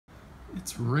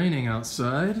It's raining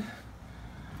outside,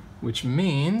 which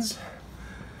means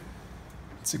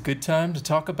it's a good time to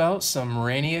talk about some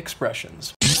rainy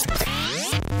expressions.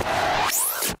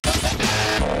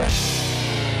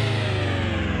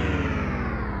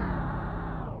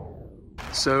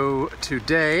 So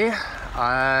today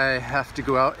I have to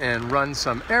go out and run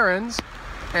some errands,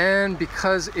 and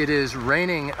because it is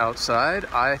raining outside,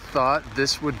 I thought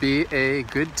this would be a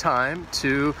good time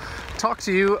to talk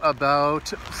to you about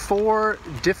 4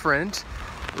 different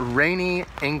rainy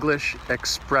English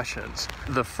expressions.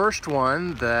 The first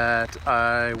one that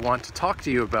I want to talk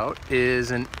to you about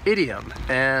is an idiom,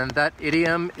 and that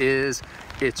idiom is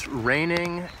 "it's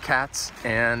raining cats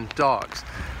and dogs."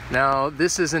 Now,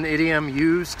 this is an idiom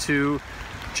used to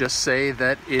just say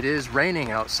that it is raining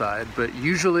outside, but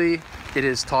usually it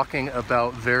is talking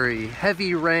about very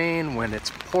heavy rain. When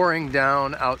it's pouring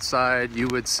down outside, you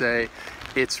would say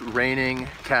it's raining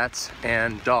cats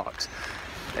and dogs.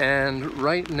 And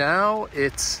right now,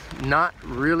 it's not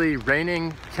really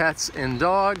raining cats and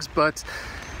dogs, but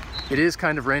it is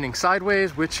kind of raining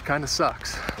sideways, which kind of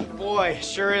sucks. Boy,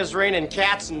 sure is raining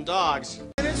cats and dogs.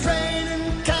 And it's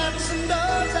raining cats and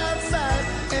dogs outside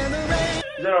in the rain.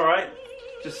 Is that alright?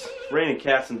 Just raining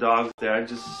cats and dogs there. I'd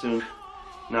just as soon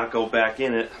not go back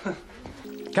in it.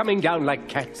 Coming down like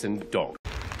cats and dogs.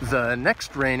 The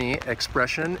next rainy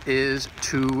expression is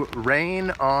to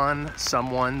rain on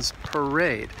someone's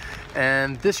parade.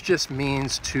 And this just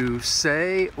means to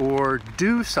say or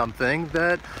do something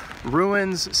that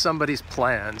ruins somebody's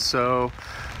plan. So,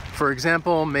 for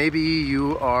example, maybe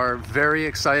you are very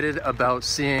excited about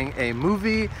seeing a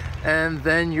movie, and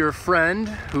then your friend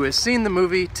who has seen the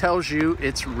movie tells you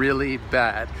it's really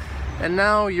bad. And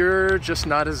now you're just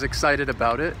not as excited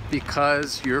about it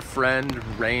because your friend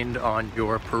rained on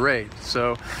your parade.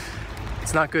 So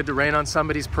it's not good to rain on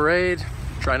somebody's parade.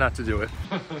 Try not to do it.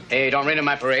 Hey, don't rain on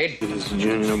my parade. Ladies and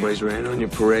gentlemen, nobody's raining on your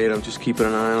parade. I'm just keeping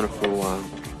an eye on it for a while.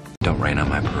 Don't rain on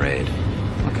my parade,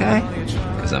 okay?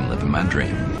 Because I'm living my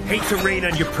dream. Hate to rain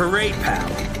on your parade, pal,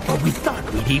 but we thought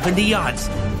we'd even the odds.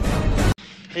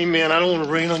 Hey man, I don't want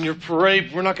to rain on your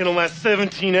parade. We're not going to last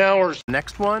 17 hours.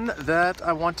 Next one that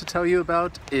I want to tell you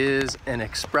about is an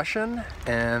expression,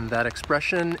 and that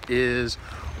expression is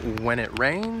 "when it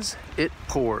rains, it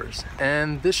pours."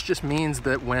 And this just means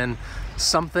that when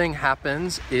something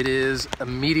happens, it is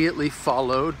immediately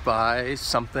followed by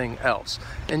something else.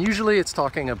 And usually it's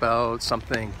talking about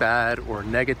something bad or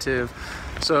negative.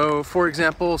 So, for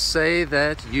example, say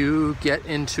that you get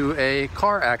into a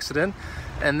car accident,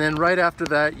 and then right after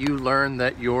that, you learn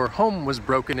that your home was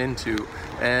broken into.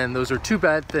 And those are 2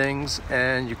 bad things.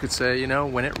 And you could say, you know,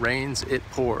 when it rains, it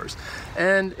pours.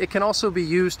 And it can also be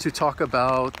used to talk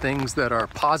about things that are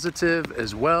positive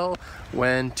as well.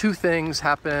 When 2 things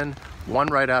happen, one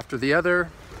right after the other,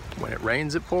 when it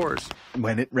rains, it pours.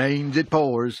 When it rains, it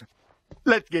pours.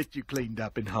 Let's get you cleaned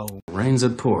up and home. Rains,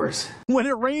 it pours. When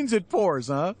it rains, it pours,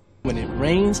 huh? When it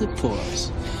rains, it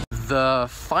pours. The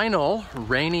final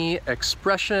rainy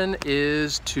expression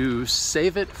is to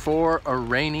save it for a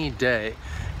rainy day.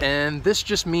 And this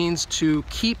just means to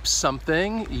keep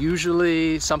something,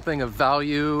 usually something of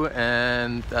value,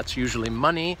 and that's usually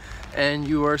money, and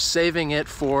you are saving it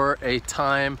for a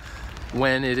time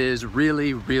when it is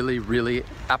really, really, really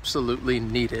absolutely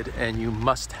needed and you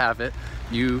must have it.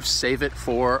 You save it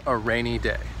for a rainy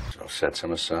day. So set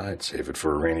some aside, save it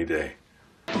for a rainy day.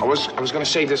 I was going to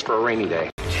save this for a rainy day.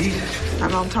 My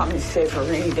mom taught me to save for a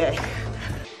rainy day.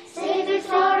 Save it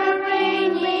for a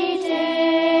rainy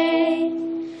day.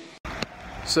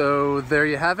 So there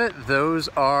you have it. Those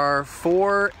are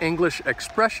 4 English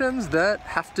expressions that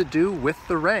have to do with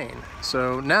the rain.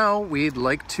 So now we'd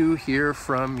like to hear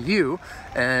from you,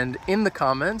 and in the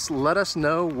comments, let us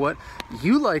know what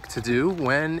you like to do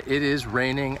when it is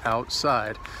raining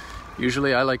outside.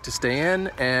 Usually I like to stay in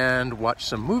and watch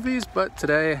some movies, but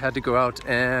today I had to go out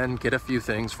and get a few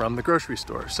things from the grocery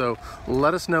store. So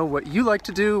let us know what you like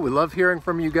to do. We love hearing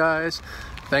from you guys.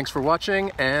 Thanks for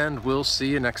watching, and we'll see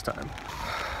you next time.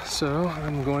 So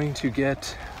I'm going to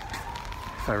get,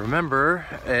 if I remember,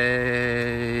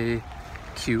 a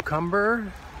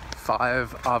cucumber,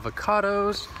 5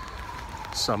 avocados,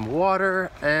 some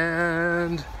water,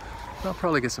 and I'll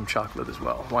probably get some chocolate as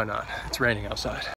well. Why not? It's raining outside.